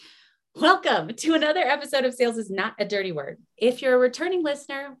Welcome to another episode of Sales is Not a Dirty Word. If you're a returning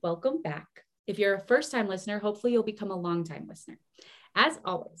listener, welcome back. If you're a first-time listener, hopefully you'll become a long-time listener. As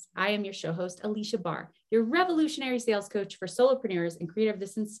always, I am your show host, Alicia Barr, your revolutionary sales coach for solopreneurs and creator of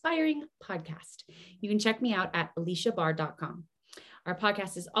this inspiring podcast. You can check me out at aliciabarr.com. Our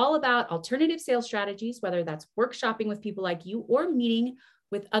podcast is all about alternative sales strategies, whether that's workshopping with people like you or meeting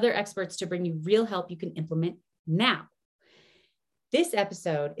with other experts to bring you real help you can implement now. This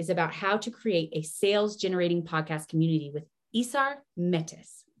episode is about how to create a sales generating podcast community with Isar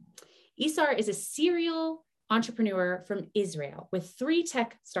Metis. Isar is a serial entrepreneur from Israel with 3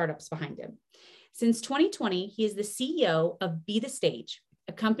 tech startups behind him. Since 2020, he is the CEO of Be the Stage,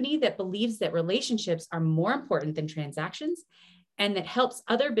 a company that believes that relationships are more important than transactions and that helps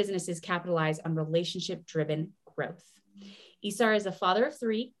other businesses capitalize on relationship-driven growth. Isar is a father of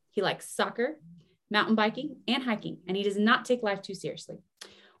 3. He likes soccer, mountain biking, and hiking, and he does not take life too seriously.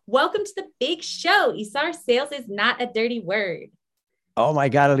 Welcome to the big show, Isar. Sales is not a dirty word. Oh my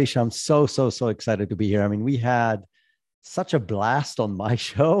God, Alicia, I'm so excited to be here. I mean, we had such a blast on my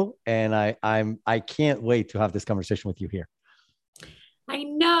show, and I can't wait to have this conversation with you here. I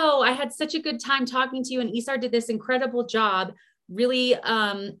know. I had such a good time talking to you, and Isar did this incredible job really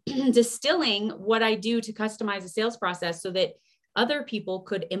distilling what I do to customize a sales process so that other people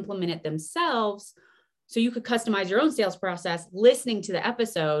could implement it themselves. So you could customize your own sales process listening to the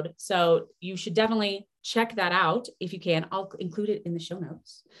episode. So you should definitely check that out if you can. I'll include it in the show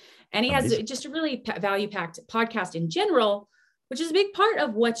notes. And he has just a really value-packed podcast in general, which is a big part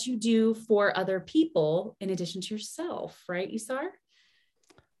of what you do for other people in addition to yourself, right, Isar?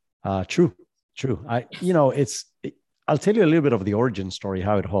 True. I'll tell you a little bit of the origin story,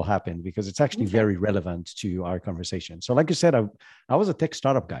 how it all happened, because it's actually very relevant to our conversation. So like you said, I was a tech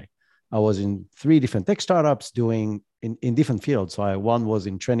startup guy. I was in 3 different tech startups doing in different fields. So one was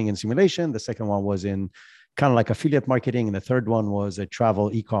in training and simulation. The second one was in kind of like affiliate marketing. And the third one was a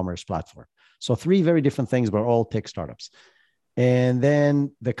travel e-commerce platform. So 3 very different things, but all tech startups. And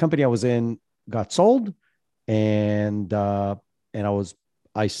then the company I was in got sold, and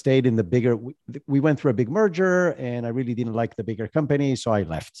I stayed in the bigger, we went through a big merger, and I really didn't like the bigger company. So I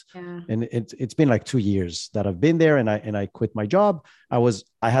left. Yeah. And it's been like 2 years that I've been there, and I quit my job.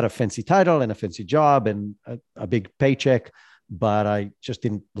 I had a fancy title and a fancy job and a big paycheck, but I just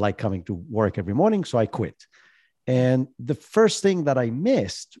didn't like coming to work every morning. So I quit. And the first thing that I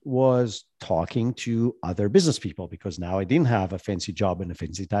missed was talking to other business people, because now I didn't have a fancy job and a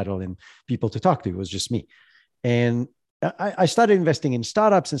fancy title and people to talk to. It was just me. And I started investing in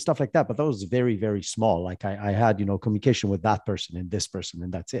startups and stuff like that, but that was very, very small. Like I had, communication with that person and this person,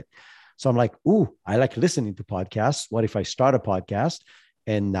 and that's it. So I'm like, ooh, I like listening to podcasts. What if I start a podcast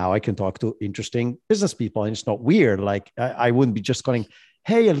and now I can talk to interesting business people, and it's not weird. Like I wouldn't be just going,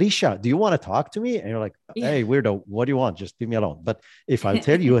 hey, Alicia, do you want to talk to me? And you're like, hey, weirdo, what do you want? Just leave me alone. But if I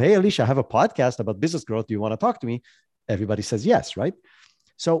tell you, hey, Alicia, I have a podcast about business growth. Do you want to talk to me? Everybody says yes, right?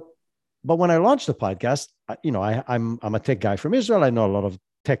 But when I launched the podcast, I'm a tech guy from Israel. I know a lot of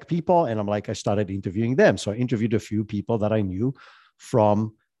tech people, and I started interviewing them. So I interviewed a few people that I knew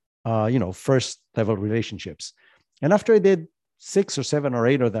from, first level relationships. And after I did 6 or 7 or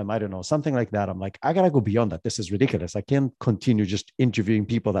 8 of them, I don't know, something like that, I'm like, I gotta go beyond that. This is ridiculous. I can't continue just interviewing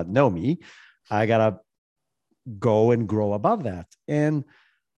people that know me. I gotta go and grow above that. And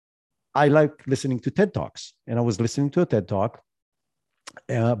I like listening to TED Talks. And I was listening to a TED Talk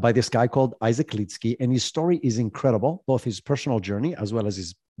by this guy called Isaac Lidsky. And his story is incredible, both his personal journey as well as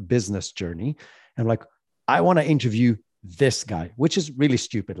his business journey. And I want to interview this guy, which is really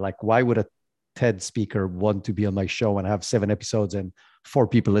stupid. Like, why would a TED speaker want to be on my show and have 7 episodes and 4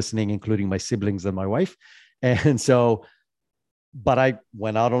 people listening, including my siblings and my wife? And so, but I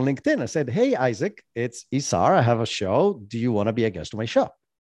went out on LinkedIn. I said, hey, Isaac, it's Isar. I have a show. Do you want to be a guest on my show?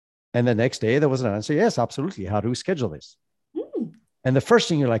 And the next day there was an answer. Yes, absolutely. How do we schedule this? And the first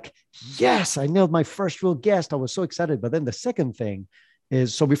thing you're like, yes, I nailed my first real guest. I was so excited. But then the second thing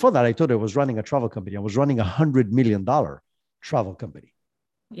is, so before that, I told you I was running a travel company. I was running $100 million travel company.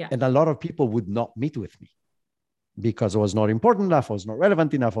 Yeah. And a lot of people would not meet with me because I was not important enough. I was not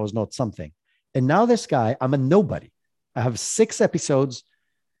relevant enough. I was not something. And now this guy, I'm a nobody. I have 6 episodes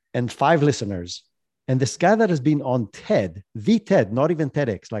and 5 listeners. And this guy that has been on TED, the TED, not even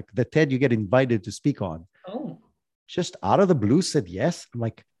TEDx, like the TED you get invited to speak on. Oh. Just out of the blue said yes. I'm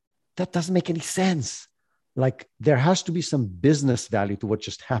like, that doesn't make any sense. Like, there has to be some business value to what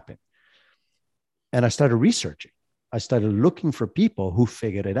just happened. And I started researching. I started looking for people who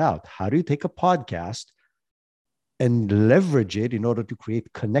figured it out. How do you take a podcast and leverage it in order to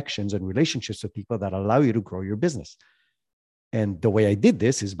create connections and relationships with people that allow you to grow your business? And the way I did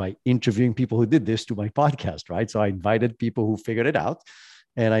this is by interviewing people who did this to my podcast, right? So I invited people who figured it out,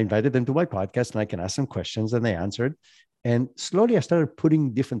 and I invited them to my podcast, and I can ask them questions, and they answered. And slowly I started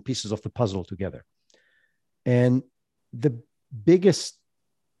putting different pieces of the puzzle together. And the biggest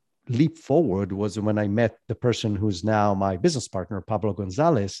leap forward was when I met the person who's now my business partner, Pablo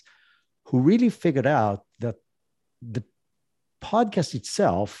Gonzalez, who really figured out that the podcast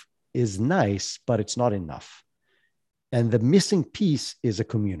itself is nice, but it's not enough. And the missing piece is a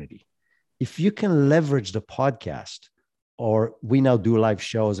community. If you can leverage the podcast, or we now do live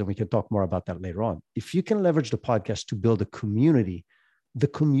shows, and we can talk more about that later on. If you can leverage the podcast to build a community, the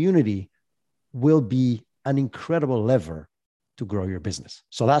community will be an incredible lever to grow your business.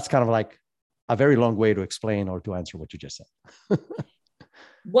 So that's kind of like a very long way to explain or to answer what you just said.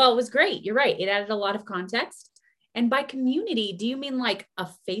 Well, it was great. You're right. It added a lot of context. And by community, do you mean like a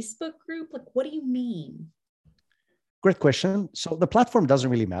Facebook group? Like, what do you mean? Great question. So the platform doesn't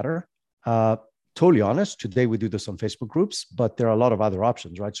really matter. Totally honest, today we do this on Facebook groups, but there are a lot of other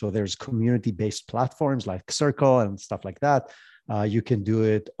options, right? So there's community-based platforms like Circle and stuff like that. You can do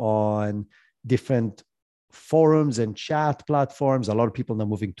it on different forums and chat platforms. A lot of people are now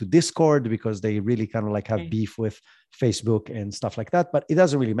moving to Discord because they really kind of like have beef with Facebook and stuff like that, but it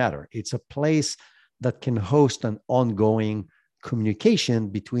doesn't really matter. It's a place that can host an ongoing communication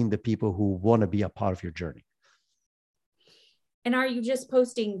between the people who want to be a part of your journey. And are you just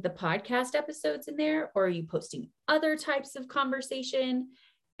posting the podcast episodes in there, or are you posting other types of conversation?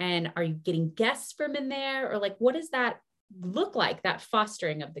 And are you getting guests from in there? Or like, what does that look like, that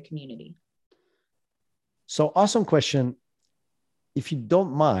fostering of the community? So awesome question. If you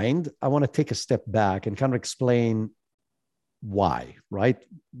don't mind, I want to take a step back and kind of explain why, right?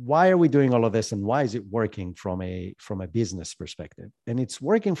 Why are we doing all of this, and why is it working from a business perspective? And it's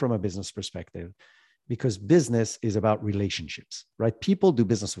working from a business perspective because business is about relationships, right? People do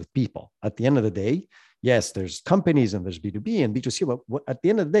business with people. At the end of the day, yes, there's companies and there's B2B and B2C, but at the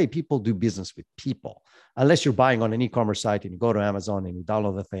end of the day, people do business with people. Unless you're buying on an e-commerce site and you go to Amazon and you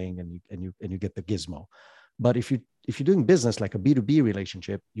download the thing and you get the gizmo. But if you're doing business like a B2B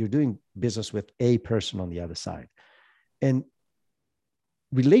relationship, you're doing business with a person on the other side. And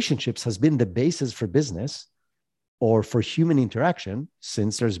relationships has been the basis for business or for human interaction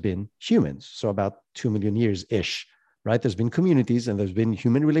since there's been humans. So about 2 million years-ish, right? There's been communities and there's been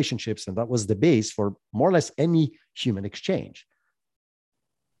human relationships, and that was the base for more or less any human exchange.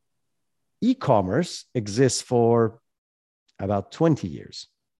 E-commerce exists for about 20 years,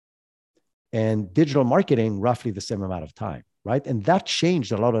 and digital marketing roughly the same amount of time, right? And that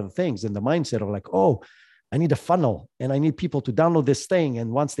changed a lot of the things in the mindset of like, oh, I need a funnel and I need people to download this thing.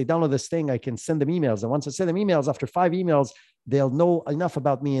 And once they download this thing, I can send them emails. And once I send them emails, after 5 emails, they'll know enough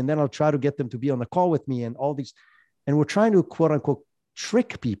about me. And then I'll try to get them to be on the call with me and all these. And we're trying to quote unquote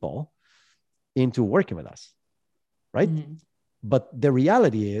trick people into working with us, right? Mm-hmm. But the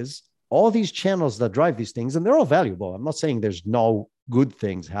reality is all these channels that drive these things, and they're all valuable. I'm not saying there's no good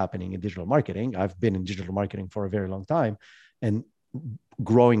things happening in digital marketing. I've been in digital marketing for a very long time and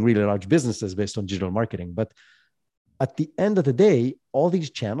growing really large businesses based on digital marketing. But at the end of the day, all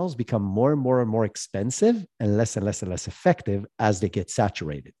these channels become more and more expensive and less effective as they get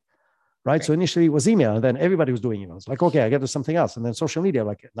saturated, right? So initially it was email, and then everybody was doing emails. Like, okay, I got to do something else. And then social media,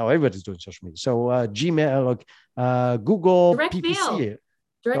 like now everybody's doing social media. So Gmail, Google, direct PPC. Mail.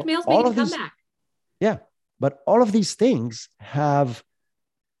 Direct mail's making a comeback. Yeah. But all of these things have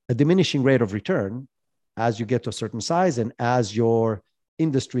a diminishing rate of return as you get to a certain size and as your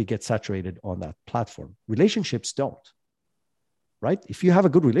industry gets saturated on that platform. Relationships don't, right? If you have a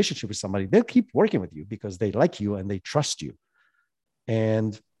good relationship with somebody, they'll keep working with you because they like you and they trust you.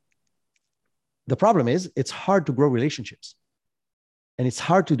 And the problem is it's hard to grow relationships and it's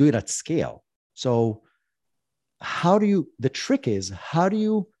hard to do it at scale. So the trick is, how do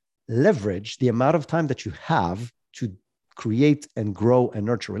you leverage the amount of time that you have to create and grow and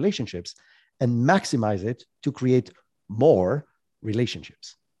nurture relationships and maximize it to create more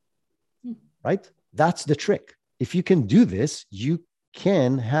relationships, right? That's the trick. If you can do this, you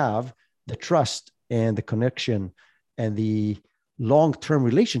can have the trust and the connection and the long-term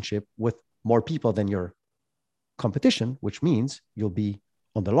relationship with more people than your competition, which means you'll be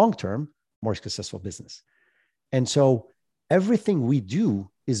on the long term more successful business. And so everything we do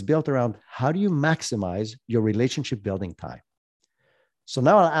is built around how do you maximize your relationship building time. So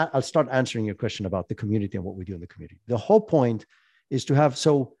now I'll start answering your question about the community and what we do in the community. The whole point is to have,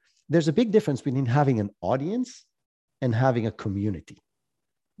 so there's a big difference between having an audience and having a community,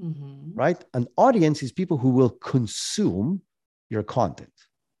 right? An audience is people who will consume your content.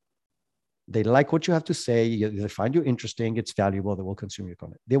 They like what you have to say. They find you interesting. It's valuable. They will consume your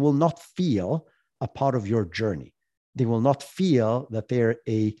content. They will not feel a part of your journey. They will not feel that they're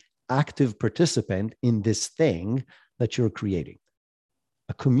a active participant in this thing that you're creating.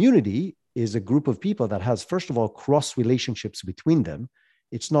 A community is a group of people that has, first of all, cross relationships between them.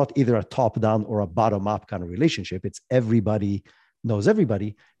 It's not either a top-down or a bottom-up kind of relationship. It's everybody knows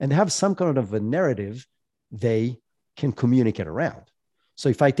everybody, and they have some kind of a narrative they can communicate around. So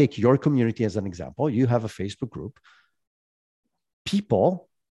if I take your community as an example, you have a Facebook group. People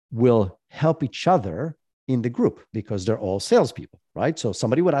will help each other in the group because they're all salespeople, right? So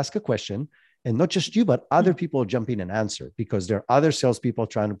somebody would ask a question, and not just you, but other people jump in and answer because there are other salespeople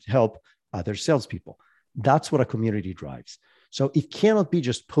trying to help other salespeople. That's what a community drives. So it cannot be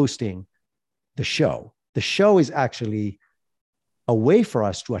just posting the show. The show is actually a way for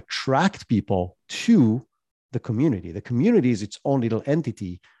us to attract people to the community. The community is its own little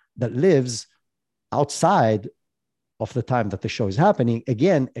entity that lives outside of the time that the show is happening,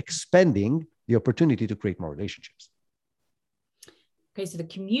 again, expanding the opportunity to create more relationships. Okay, so the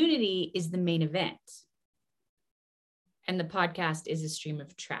community is the main event, and the podcast is a stream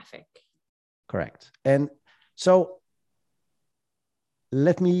of traffic. Correct. And so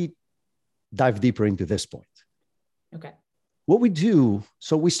let me dive deeper into this point. Okay. What we do,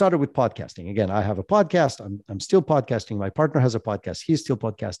 so we started with podcasting. Again, I have a podcast. I'm still podcasting. My partner has a podcast. He's still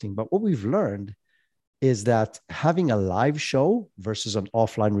podcasting. But what we've learned is that having a live show versus an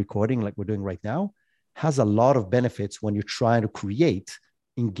offline recording like we're doing right now has a lot of benefits when you're trying to create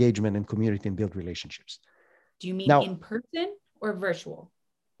engagement and community and build relationships. Do you mean now, in person or virtual?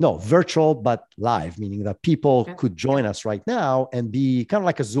 No, virtual, but live, meaning that people could join us right now and be kind of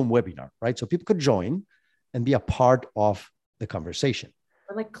like a Zoom webinar, right? So people could join and be a part of the conversation.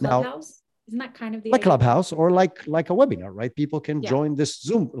 Or like Clubhouse? Now, isn't that kind of the like idea? Clubhouse or like a webinar, right? People can join this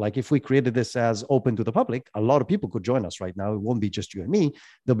Zoom. Like if we created this as open to the public, a lot of people could join us right now. It won't be just you and me.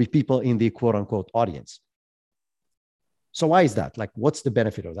 There'll be people in the quote unquote audience. So why is that? Like, what's the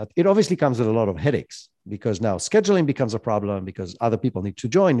benefit of that? It obviously comes with a lot of headaches because now scheduling becomes a problem because other people need to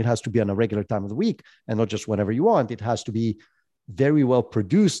join. It has to be on a regular time of the week and not just whenever you want. It has to be very well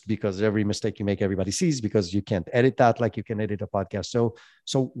produced because every mistake you make, everybody sees because you can't edit that like you can edit a podcast.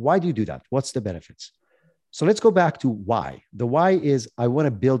 So why do you do that? What's the benefits? So let's go back to why. The why is I want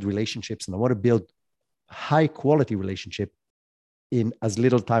to build relationships and I want to build high quality relationship in as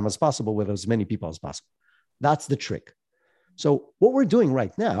little time as possible with as many people as possible. That's the trick. So what we're doing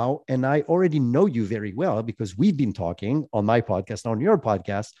right now, and I already know you very well because we've been talking on my podcast, on your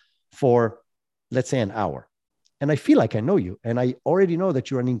podcast for, let's say, an hour. And I feel like I know you. And I already know that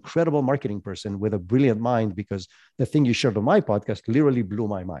you're an incredible marketing person with a brilliant mind because the thing you shared on my podcast literally blew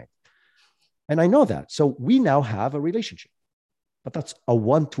my mind. And I know that. So we now have a relationship, but that's a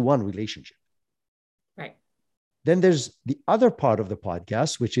one-to-one relationship. Right. Then there's the other part of the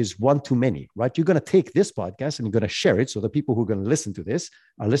podcast, which is one-to-many, right? You're going to take this podcast and you're going to share it. So the people who are going to listen to this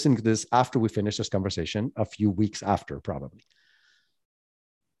are listening to this after we finish this conversation, a few weeks after probably.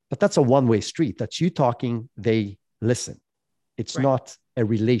 But that's a one-way street. That's you talking, they listen. It's not a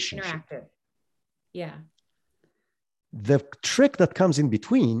relationship. Interactive. Yeah. The trick that comes in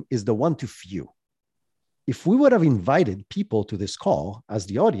between is the one-to-few. If we would have invited people to this call as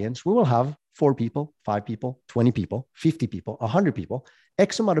the audience, we will have 4 people, 5 people, 20 people, 50 people, 100 people.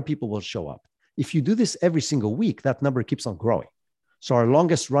 X amount of people will show up. If you do this every single week, that number keeps on growing. So our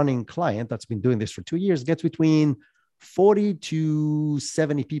longest running client that's been doing this for 2 years gets between 40 to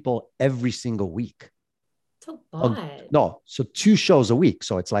 70 people every single week. That's a lot. No, so 2 shows a week.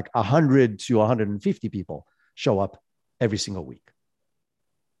 So it's like 100 to 150 people show up every single week.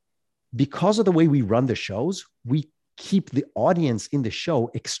 Because of the way we run the shows, we keep the audience in the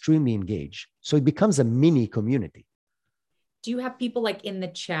show extremely engaged. So it becomes a mini community. Do you have people like in the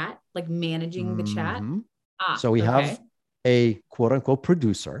chat, like managing the chat? So we have a quote unquote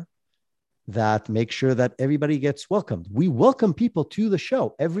producer that makes sure that everybody gets welcomed. We welcome people to the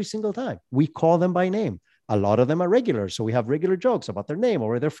show every single time. We call them by name. A lot of them are regulars. So we have regular jokes about their name or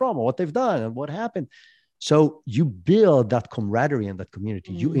where they're from or what they've done and what happened. So you build that camaraderie in that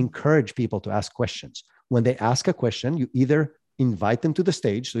community. You encourage people to ask questions. When they ask a question, you either invite them to the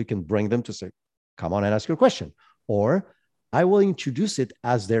stage so you can bring them to say, come on and ask your question. Or I will introduce it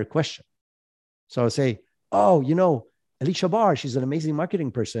as their question. So I'll say, oh, you know, Alicia Barr, she's an amazing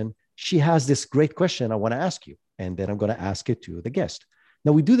marketing person. She has this great question I want to ask you. And then I'm going to ask it to the guest.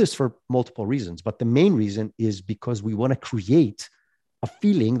 Now, we do this for multiple reasons, but the main reason is because we want to create a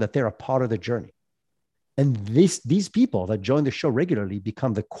feeling that they're a part of the journey. And these people that join the show regularly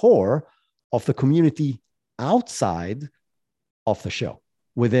become the core of the community outside of the show.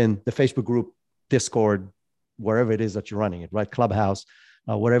 within the Facebook group, Discord, wherever it is that you're running it, right? Clubhouse,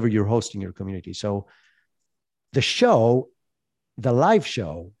 wherever you're hosting your community. So the show, the live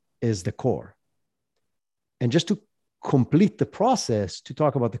show is the core. And just to complete the process to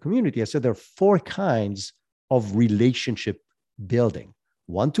talk about the community, I said there are 4 kinds of relationship building.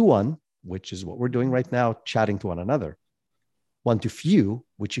 One-to-one, which is what we're doing right now, chatting to one another. One-to-few,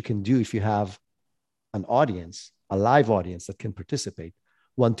 which you can do if you have an audience, a live audience that can participate.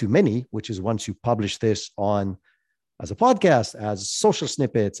 One-to-many, which is once you publish this on as a podcast, as social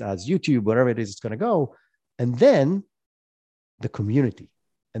snippets, as YouTube, wherever it is it's going to go. And then the community.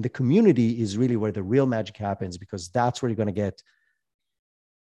 And the community is really where the real magic happens, because that's where you're going to get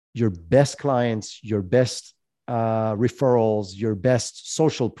your best clients, your best referrals, your best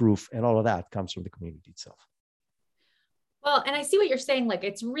social proof, and all of that comes from the community itself. Well, and I see what you're saying. Like,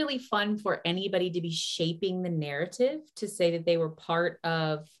 it's really fun for anybody to be shaping the narrative, to say that they were part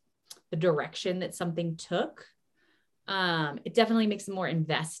of the direction that something took. It definitely makes them more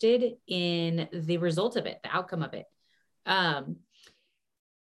invested in the result of it, the outcome of it.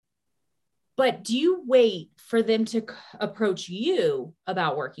 But do you wait for them to approach you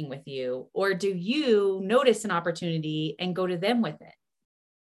about working with you, or do you notice an opportunity and go to them with it?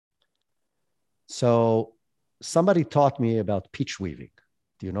 So somebody taught me about pitch weaving.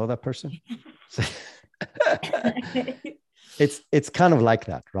 Do you know that person? It's kind of like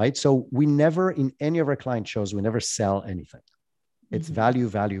that, right? So we never, in any of our client shows, we never sell anything. It's value,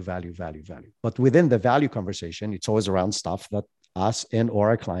 value, value, value, value. But within the value conversation, it's always around stuff that us and or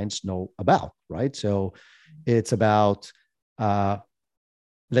our clients know about, right? So it's about,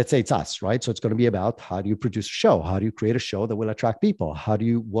 let's say it's us, right? So it's going to be about, how do you produce a show? How do you create a show that will attract people?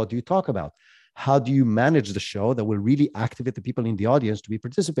 What do you talk about? How do you manage the show that will really activate the people in the audience to be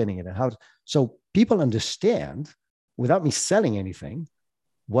participating in it? So people understand, without me selling anything,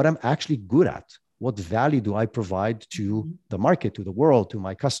 what I'm actually good at. What value do I provide to the market, to the world, to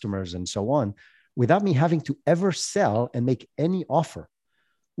my customers, and so on, without me having to ever sell and make any offer.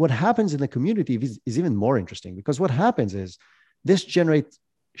 What happens in the community is even more interesting, because what happens is this generates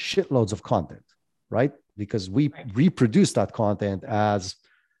shitloads of content, right? Because we reproduce that content as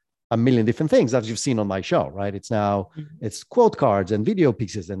a million different things, as you've seen on my show, right? It's quote cards and video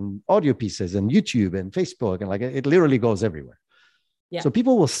pieces and audio pieces and YouTube and Facebook, and like it literally goes everywhere. Yeah. So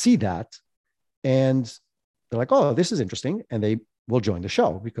people will see that and they're like, oh, this is interesting. And they will join the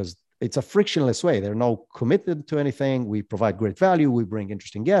show because it's a frictionless way. They're no committed to anything. We provide great value. We bring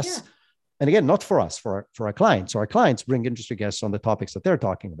interesting guests. Yeah. And again, not for us, for our clients. So our clients bring interesting guests on the topics that they're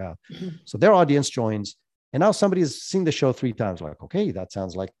talking about. So their audience joins. And now somebody has seen the show 3 times, like, okay, that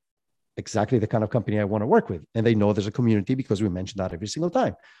sounds like exactly the kind of company I want to work with. And they know there's a community because we mention that every single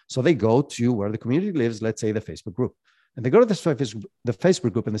time. So they go to where the community lives, let's say the Facebook group. And they go to the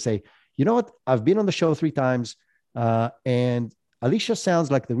Facebook group and they say, you know what? I've been on the show 3 times and Alicia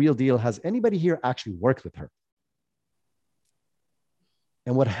sounds like the real deal. Has anybody here actually worked with her?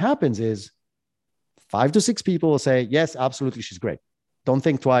 And what happens is 5 to 6 people will say, yes, absolutely. She's great. Don't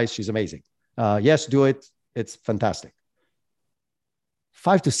think twice. She's amazing. Yes, do it. It's fantastic.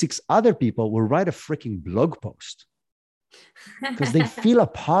 5 to 6 other people will write a freaking blog post because they feel a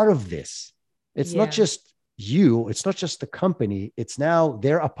part of this. It's not just you. It's not just the company. It's now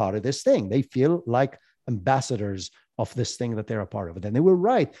they're a part of this thing. They feel like ambassadors of this thing that they're a part of. And then they were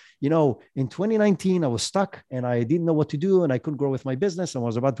right. You know, in 2019, I was stuck and I didn't know what to do and I couldn't grow with my business. And I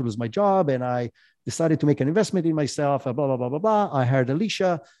was about to lose my job. And I decided to make an investment in myself, blah, blah, blah, blah, blah. I hired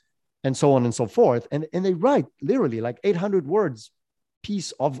Alicia and so on and so forth. And they write literally like 800 words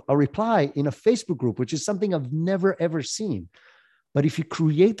piece of a reply in a Facebook group, which is something I've never, ever seen. But if you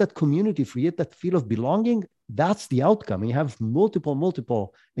create that community, create that feel of belonging, that's the outcome. And you have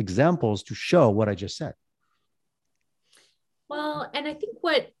multiple examples to show what I just said. Well, and I think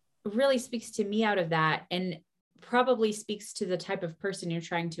what really speaks to me out of that, and probably speaks to the type of person you're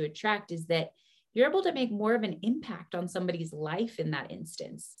trying to attract, is that you're able to make more of an impact on somebody's life in that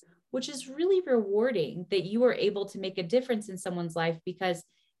instance, which is really rewarding, that you were able to make a difference in someone's life because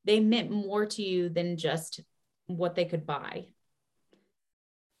they meant more to you than just what they could buy.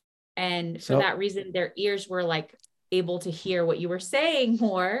 And for that reason, their ears were like able to hear what you were saying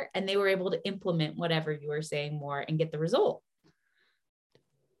more, and they were able to implement whatever you were saying more and get the result.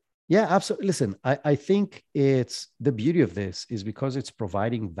 Yeah, absolutely. Listen, I think it's the beauty of this is because it's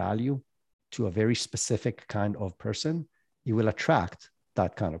providing value to a very specific kind of person, you will attract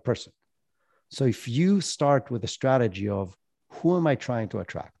that kind of person. So if you start with a strategy of who am I trying to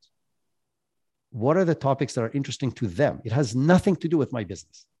attract? What are the topics that are interesting to them? It has nothing to do with my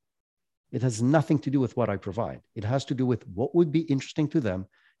business. It has nothing to do with what I provide. It has to do with what would be interesting to them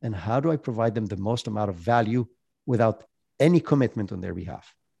and how do I provide them the most amount of value without any commitment on their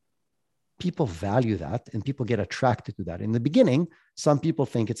behalf. People value that and people get attracted to that. In the beginning, some people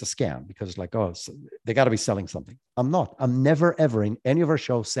think it's a scam because like, oh, they got to be selling something. I'm not. I'm never, ever in any of our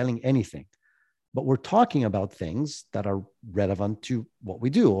shows selling anything. But we're talking about things that are relevant to what we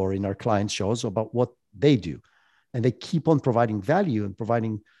do, or in our clients' shows about what they do. And they keep on providing value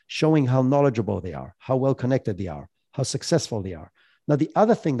and showing how knowledgeable they are, how well connected they are, how successful they are. Now, the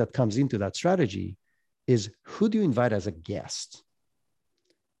other thing that comes into that strategy is who do you invite as a guest?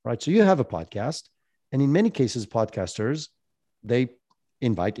 Right? So you have a podcast, and in many cases, podcasters, they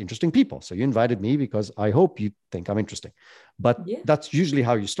invite interesting people. So you invited me because I hope you think I'm interesting, but that's usually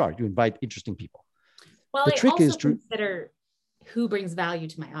how you start. You invite interesting people. Well, the trick is to consider who brings value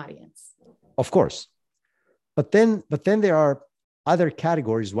to my audience. Of course. But then there are other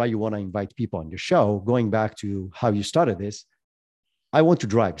categories why you want to invite people on your show. Going back to how you started this, I want to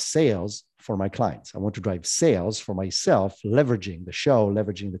drive sales for my clients. I want to drive sales for myself, leveraging the show,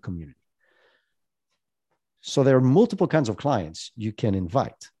 leveraging the community. So there are multiple kinds of clients you can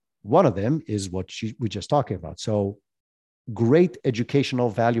invite. One of them is what we just talking about. So great educational,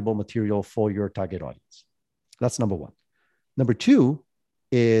 valuable material for your target audience. That's number one. Number two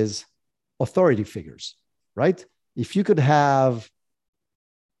is authority figures, right? If you could have,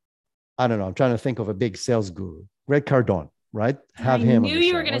 I don't know, I'm trying to think of a big sales guru, Grant Cardone, right? Have him. I knew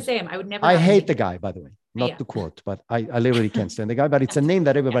you were going to say him. I would never. I hate the guy, by the way, not to quote, but I literally can't stand the guy, but it's a name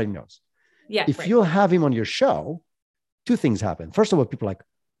that everybody knows. Yeah. If you have him on your show, two things happen. First of all, people are like,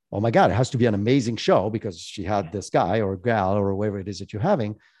 oh my God, it has to be an amazing show because she had this guy or gal or whatever it is that you're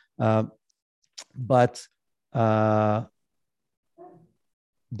having. But the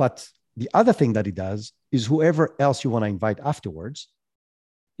other thing that he does is whoever else you want to invite afterwards,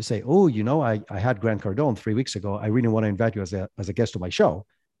 you say, oh, you know, I had Grant Cardone 3 weeks ago. I really want to invite you as a guest to my show.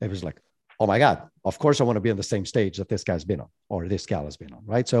 It was like, oh my God, of course I want to be on the same stage that this guy's been on or this gal has been on,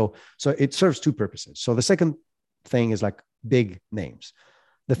 right? So it serves two purposes. So the second thing is like big names.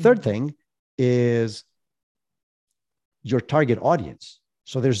 The third thing is your target audience.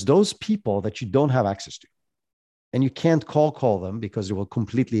 So there's those people that you don't have access to. And you can't call them because they will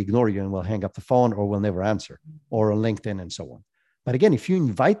completely ignore you and will hang up the phone or will never answer, or on LinkedIn and so on. But again, if you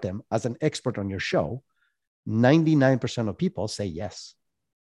invite them as an expert on your show, 99% of people say yes.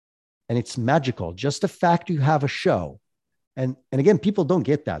 And it's magical. Just the fact you have a show. And again, people don't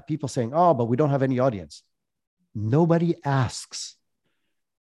get that. People saying, oh, but we don't have any audience. Nobody asks.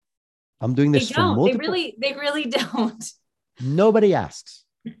 I'm doing this for multiple. They really don't. Nobody asks.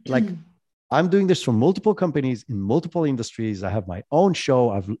 Like, I'm doing this for multiple companies in multiple industries. I have my own show.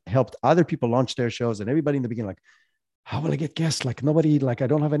 I've helped other people launch their shows, and everybody in the beginning, like, how will I get guests? Like nobody, like I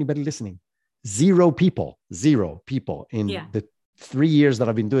don't have anybody listening. Zero people in the 3 years that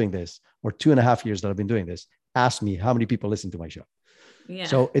I've been doing this, or 2.5 years that I've been doing this, ask me how many people listen to my show. Yeah.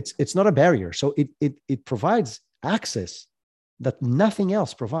 So it's not a barrier. So it provides access that nothing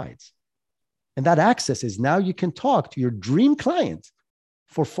else provides. And that access is now you can talk to your dream client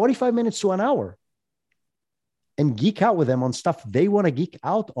for 45 minutes to an hour and geek out with them on stuff they want to geek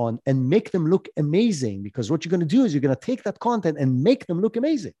out on and make them look amazing. Because what you're going to do is you're going to take that content and make them look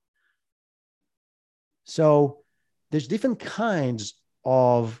amazing. So there's different kinds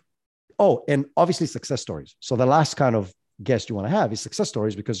of, and obviously success stories. So the last kind of guest you want to have is success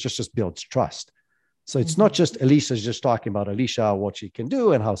stories because it just builds trust. So it's not just Alicia's just talking about Alicia, what she can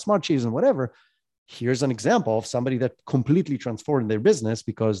do and how smart she is and whatever. Here's an example of somebody that completely transformed their business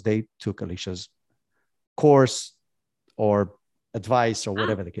because they took Alicia's course or advice or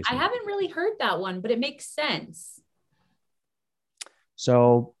whatever the case. I haven't really heard that one, but it makes sense.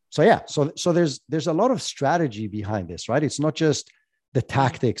 So there's a lot of strategy behind this, right? It's not just the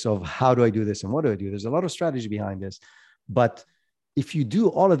tactics of how do I do this and what do I do? There's a lot of strategy behind this. But if you do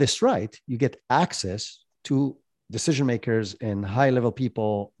all of this right, you get access to decision makers and high-level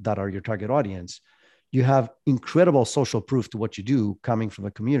people that are your target audience. You have incredible social proof to what you do coming from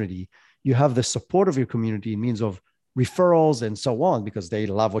the community. You have the support of your community in means of referrals and so on, because they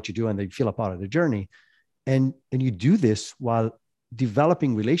love what you do and they feel a part of the journey. And you do this while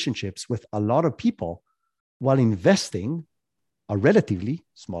developing relationships with a lot of people while investing a relatively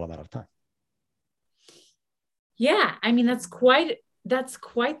small amount of time. Yeah. I mean, that's quite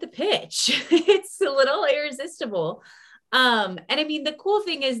the pitch. It's a little irresistible. And I mean, the cool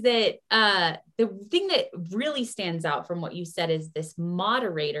thing is that the thing that really stands out from what you said is this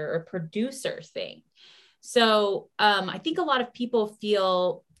moderator or producer thing. So I think a lot of people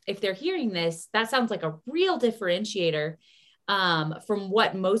feel if they're hearing this, that sounds like a real differentiator. from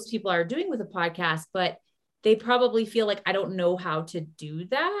what most people are doing with a podcast, but they probably feel like, I don't know how to do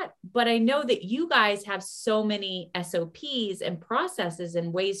that. But I know that you guys have so many SOPs and processes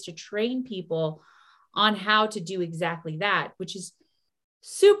and ways to train people on how to do exactly that, which is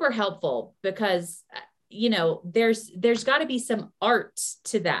super helpful because, there's got to be some art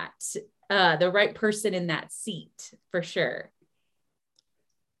to that, the right person in that seat for sure.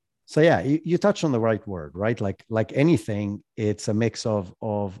 So yeah, you touched on the right word, right? Like anything, it's a mix of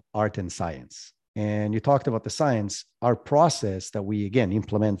art and science. And you talked about the science. Our process that we, again,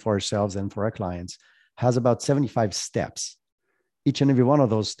 implement for ourselves and for our clients has about 75 steps. Each and every one of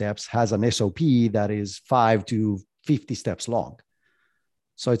those steps has an SOP that is 5 to 50 steps long.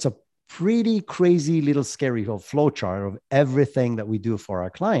 So it's a pretty crazy little scary flow chart of everything that we do for our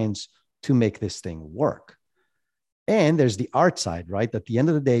clients to make this thing work. And there's the art side, right? At the end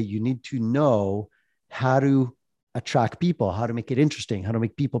of the day, you need to know how to attract people, how to make it interesting, how to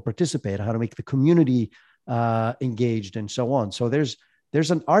make people participate, how to make the community engaged, and so on. So there's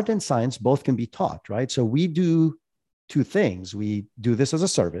an art and science, both can be taught, right? So we do two things. We do this as a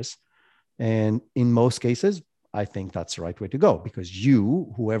service. And in most cases, I think that's the right way to go, because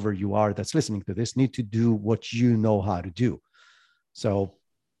you, whoever you are that's listening to this, need to do what you know how to do. So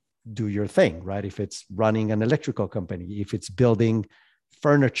do your thing, right? If it's running an electrical company, if it's building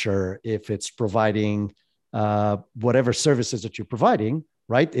furniture, if it's providing whatever services that you're providing,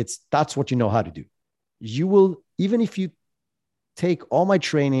 right? That's what you know how to do. You will, even if you take all my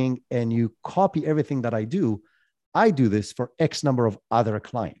training and you copy everything that I do this for X number of other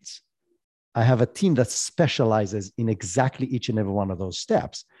clients. I have a team that specializes in exactly each and every one of those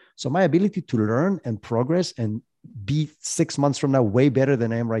steps. So my ability to learn and progress and be 6 months from now way better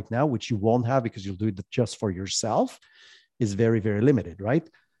than I am right now, which you won't have because you'll do it just for yourself, is very, very limited, right?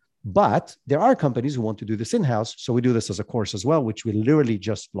 But there are companies who want to do this in-house. So we do this as a course as well, which we literally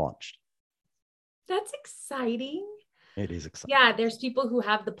just launched. That's exciting. It is exciting. Yeah, there's people who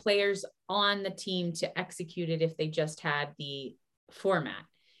have the players on the team to execute it if they just had the format.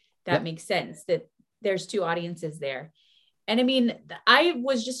 That makes sense, that there's two audiences there. And I mean, I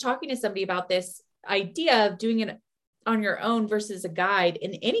was just talking to somebody about this idea of doing it on your own versus a guide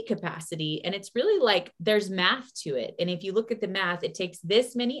in any capacity. And it's really like there's math to it. And if you look at the math, it takes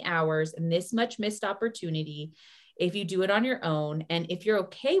this many hours and this much missed opportunity if you do it on your own. And if you're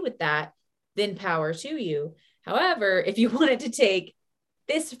okay with that, then power to you. However, if you wanted to take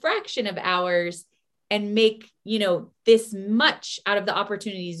this fraction of hours and make, this much out of the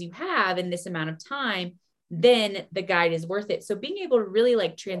opportunities you have in this amount of time, then the guide is worth it. So being able to really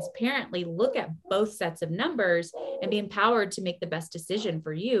like transparently look at both sets of numbers and be empowered to make the best decision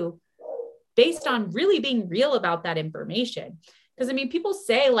for you based on really being real about that information. Because I mean, people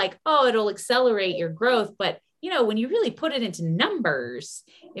say like, oh, it'll accelerate your growth. But, when you really put it into numbers,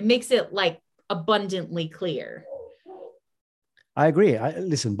 it makes it like abundantly clear. I agree.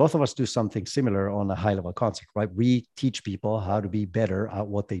 Listen, both of us do something similar on a high level concept, right? We teach people how to be better at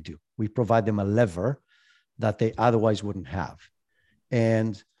what they do. We provide them a lever that they otherwise wouldn't have.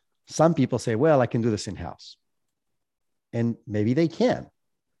 And some people say, well, I can do this in-house. And maybe they can.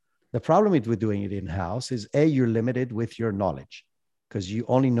 The problem with doing it in-house is you're limited with your knowledge because you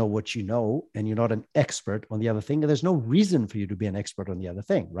only know what you know and you're not an expert on the other thing. And there's no reason for you to be an expert on the other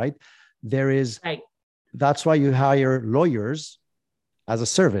thing, right? Right. That's why you hire lawyers as a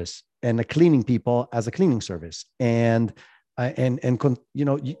service and the cleaning people as a cleaning service. And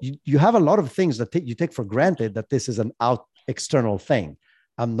you have a lot of things that you take for granted that this is an external thing.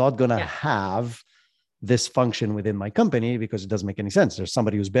 I'm not going to have this function within my company because it doesn't make any sense. There's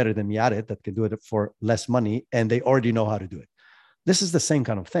somebody who's better than me at it that can do it for less money and they already know how to do it. This is the same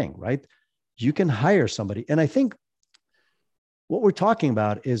kind of thing, right? You can hire somebody. And I think what we're talking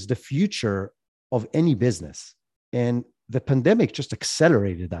about is the future of any business. And the pandemic just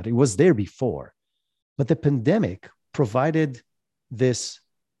accelerated that. It was there before, but the pandemic provided this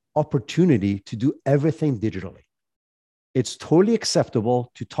opportunity to do everything digitally. It's totally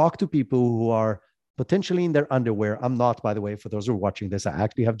acceptable to talk to people who are potentially in their underwear. I'm not, by the way, for those who are watching this, I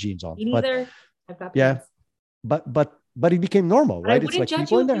actually have jeans on. Me neither. I've got pants. But it became normal, right? It's like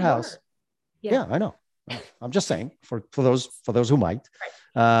people in their house. Yeah, I know. I'm just saying for those who might.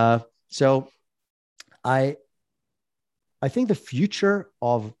 Right. So I think the future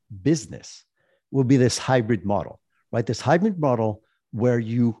of business will be this hybrid model, right? This hybrid model where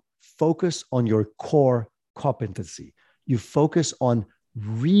you focus on your core competency. You focus on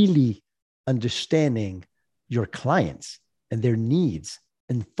really understanding your clients and their needs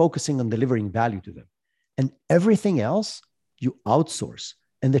and focusing on delivering value to them. And everything else you outsource.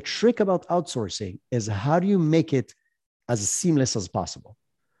 And the trick about outsourcing is how do you make it as seamless as possible,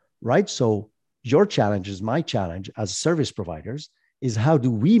 right? So your challenge is my challenge as service providers is how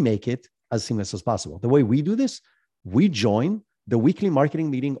do we make it as seamless as possible? The way we do this, we join the weekly marketing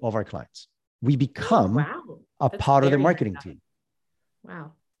meeting of our clients. We become a That's part of the very marketing nice. team.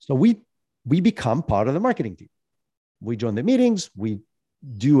 Wow. So we become part of the marketing team. We join the meetings. We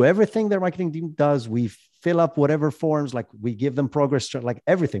do everything their marketing team does. We fill up whatever forms, like we give them progress, like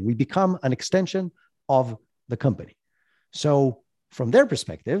everything. We become an extension of the company. So from their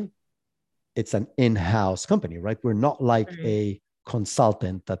perspective, it's an in-house company, right? We're not like a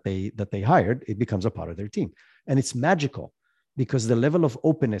consultant that they hired. It becomes a part of their team. And it's magical because the level of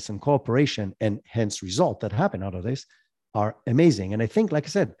openness and cooperation and hence result that happen out of this are amazing. And I think, like I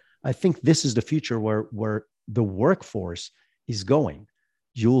said, I think this is the future where the workforce is going.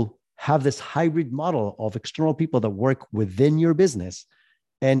 You'll have this hybrid model of external people that work within your business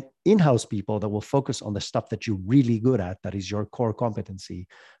and in-house people that will focus on the stuff that you're really good at. That is your core competency.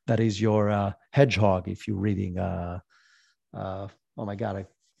 That is your hedgehog. If you're reading, oh my God,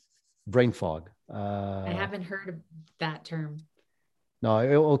 brain fog. I haven't heard of that term. No,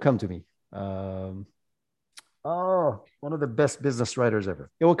 it will come to me. One of the best business writers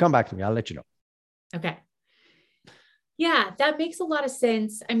ever. It will come back to me. I'll let you know. Okay. Yeah, that makes a lot of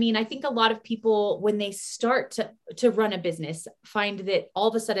sense. I mean, I think a lot of people, when they start to run a business, find that all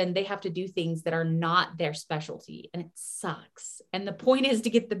of a sudden they have to do things that are not their specialty, and it sucks. And the point is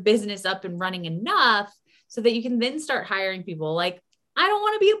to get the business up and running enough so that you can then start hiring people. Like, I don't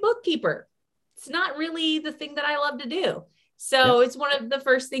want to be a bookkeeper. It's not really the thing that I love to do. So It's one of the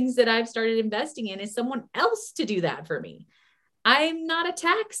first things that I've started investing in is someone else to do that for me. I'm not a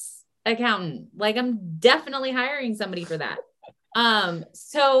tax accountant. Like, I'm definitely hiring somebody for that.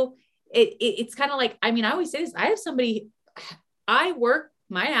 So it's kind of like, I mean, I always say this, I work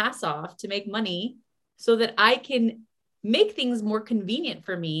my ass off to make money so that I can make things more convenient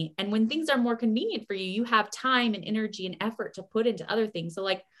for me. And when things are more convenient for you, you have time and energy and effort to put into other things. So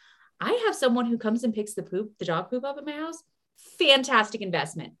like, I have someone who comes and picks the dog poop up at my house. Fantastic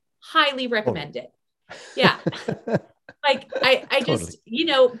investment. Highly recommend it. Yeah. Like I Totally.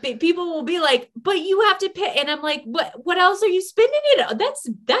 just, people will be like, but you have to pay. And I'm like, what else are you spending it on?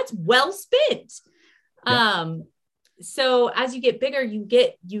 That's well spent. Yeah. So as you get bigger, you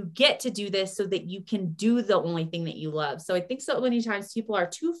get to do this so that you can do the only thing that you love. So I think so many times people are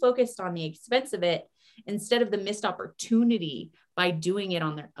too focused on the expense of it instead of the missed opportunity by doing it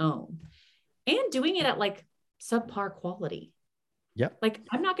on their own and doing it at like subpar quality. Yeah. Like,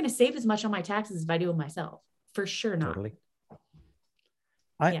 I'm not going to save as much on my taxes if I do it myself. For sure not. Totally.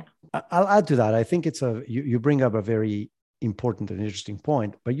 I'll add to that. I think you bring up a very important and interesting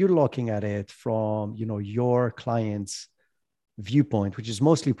point, but you're looking at it from, your client's viewpoint, which is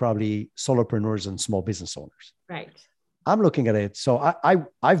mostly probably solopreneurs and small business owners. Right. I'm looking at it. So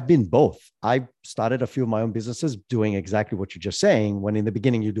I've been both. I started a few of my own businesses doing exactly what you're just saying, when in the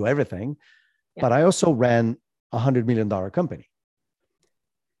beginning you do everything, but I also ran $100 million company.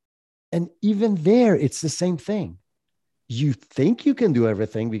 And even there, it's the same thing. You think you can do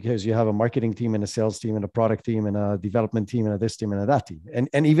everything because you have a marketing team and a sales team and a product team and a development team and a this team and a that team,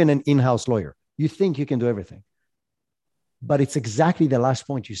 and even an in-house lawyer. You think you can do everything. But it's exactly the last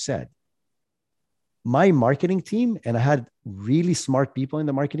point you said. My marketing team, and I had really smart people in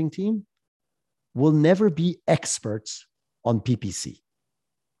the marketing team, will never be experts on PPC.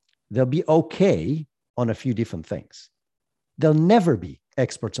 They'll be okay on a few different things. They'll never be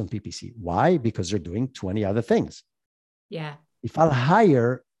experts on PPC. Why? Because they're doing 20 other things. Yeah. If I'll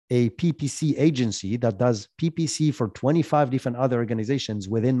hire a PPC agency that does PPC for 25 different other organizations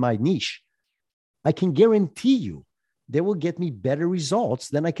within my niche, I can guarantee you they will get me better results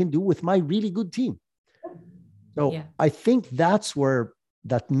than I can do with my really good team. So I think that's where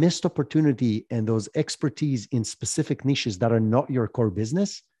that missed opportunity and those expertise in specific niches that are not your core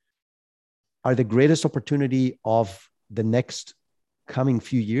business are the greatest opportunity of the next coming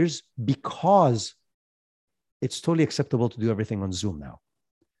few years, because it's totally acceptable to do everything on Zoom now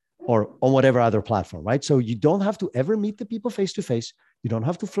or on whatever other platform, right? So you don't have to ever meet the people face to face. You don't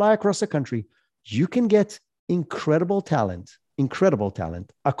have to fly across the country. You can get incredible talent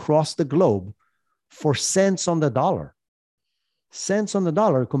across the globe for cents on the dollar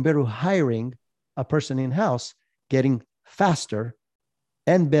compared to hiring a person in-house, getting faster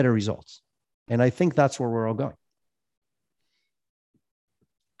and better results. And I think that's where we're all going.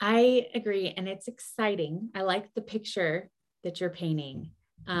 I agree. And it's exciting. I like the picture that you're painting.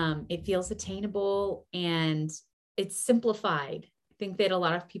 It feels attainable and it's simplified. I think that a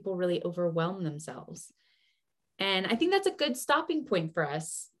lot of people really overwhelm themselves. And I think that's a good stopping point for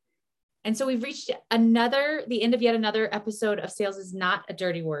us. And so we've reached the end of yet another episode of Sales is Not a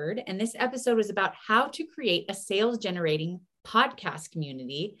Dirty Word. And this episode was about how to create a sales generating podcast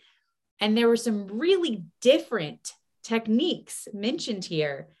community. And there were some really different techniques mentioned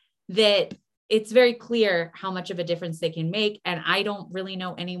here that it's very clear how much of a difference they can make. And I don't really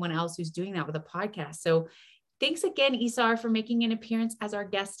know anyone else who's doing that with a podcast. So thanks again, Isar, for making an appearance as our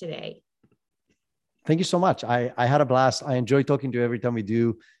guest today. Thank you so much. I had a blast. I enjoy talking to you every time we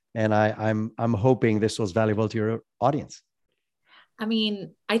do. And I'm hoping this was valuable to your audience. I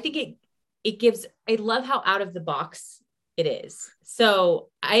mean, I think it gives, I love how out of the box it is. So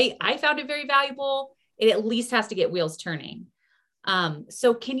I found it very valuable. It at least has to get wheels turning.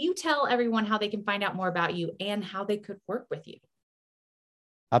 So can you tell everyone how they can find out more about you and how they could work with you?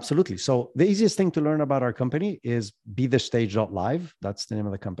 Absolutely. So the easiest thing to learn about our company is BeTheStage.live. That's the name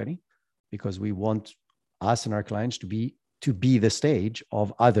of the company, because we want us and our clients to be the stage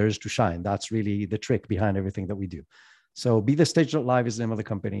of others to shine. That's really the trick behind everything that we do. So BeTheStage.live is the name of the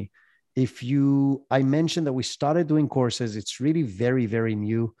company. I mentioned that we started doing courses. It's really very, very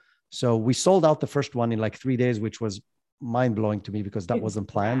new. So we sold out the first one in like 3 days, which was mind blowing to me because that wasn't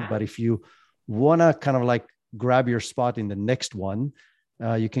planned. But if you want to kind of like grab your spot in the next one,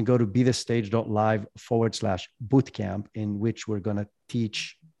 you can go to BeTheStage.live/bootcamp, in which we're going to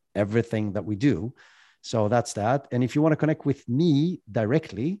teach everything that we do. So that's that. And if you want to connect with me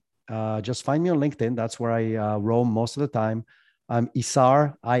directly, just find me on LinkedIn. That's where I roam most of the time. I'm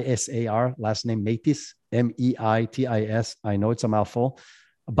Isar, ISAR, last name Meitis, MEITIS. I know it's a mouthful,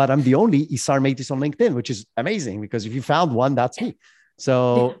 but I'm the only Isar Meitis on LinkedIn, which is amazing because if you found one, that's me.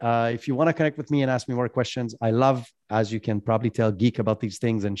 So if you want to connect with me and ask me more questions, I love, as you can probably tell, geek about these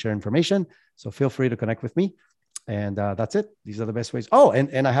things and share information. So feel free to connect with me. And that's it. These are the best ways. Oh,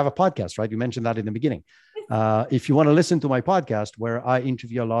 and I have a podcast, right? You mentioned that in the beginning. If you want to listen to my podcast, where I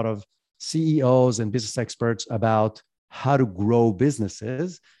interview a lot of CEOs and business experts about how to grow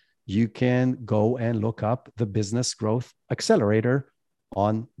businesses, you can go and look up the Business Growth Accelerator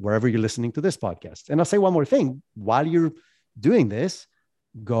on wherever you're listening to this podcast. And I'll say one more thing. While you're doing this,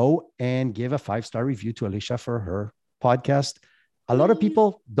 go and give a 5-star review to Alicia for her podcast. A lot of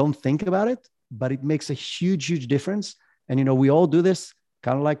people don't think about it, but it makes a huge, huge difference. And, we all do this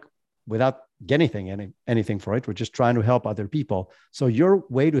kind of like without getting anything for it. We're just trying to help other people. So your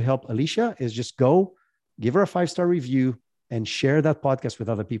way to help Alicia is just go give her a 5-star review and share that podcast with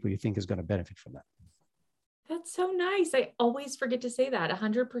other people you think is going to benefit from that. That's so nice. I always forget to say that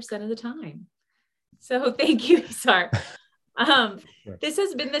 100% of the time. So thank you, Isar. This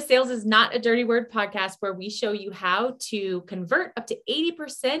has been the Sales is Not a Dirty Word podcast, where we show you how to convert up to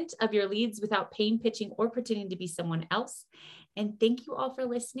 80% of your leads without pain pitching or pretending to be someone else. And thank you all for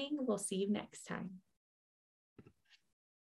listening. We'll see you next time.